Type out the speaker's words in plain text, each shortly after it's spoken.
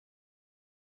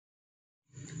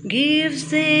Give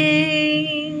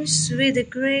thanks with a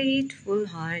grateful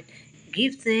heart.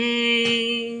 Give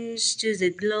thanks to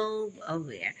the globe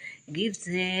aware. Give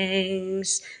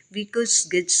thanks because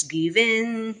God's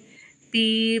given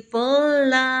people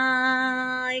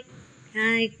like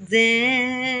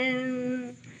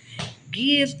them.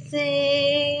 Give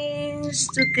thanks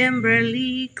to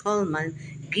Kimberly Coleman.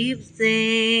 Give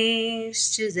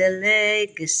thanks to the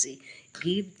legacy.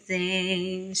 Give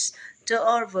thanks to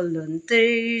our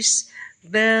volunteers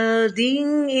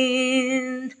building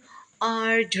in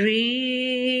our dreams.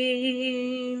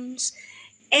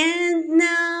 And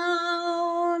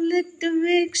now let the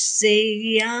weak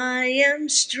say, I am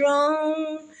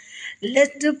strong.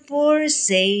 Let the poor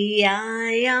say,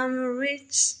 I am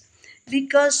rich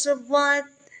because of what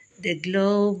the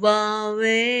global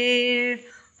aware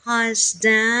has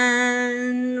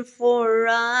done for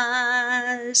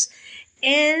us.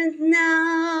 And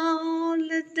now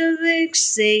let the weak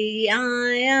say,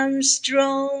 I am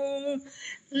strong.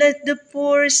 Let the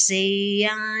poor say,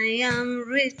 I am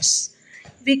rich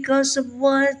because of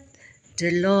what the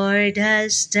Lord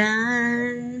has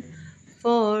done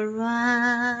for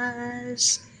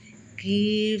us.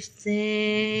 Give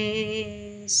thanks.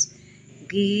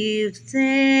 Give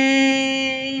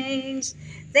thanks.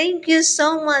 Thank you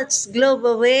so much,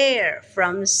 Global Aware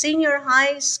from Senior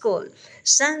High School,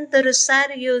 Santa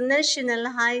Rosario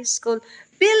National High School,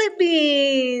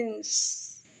 Philippines.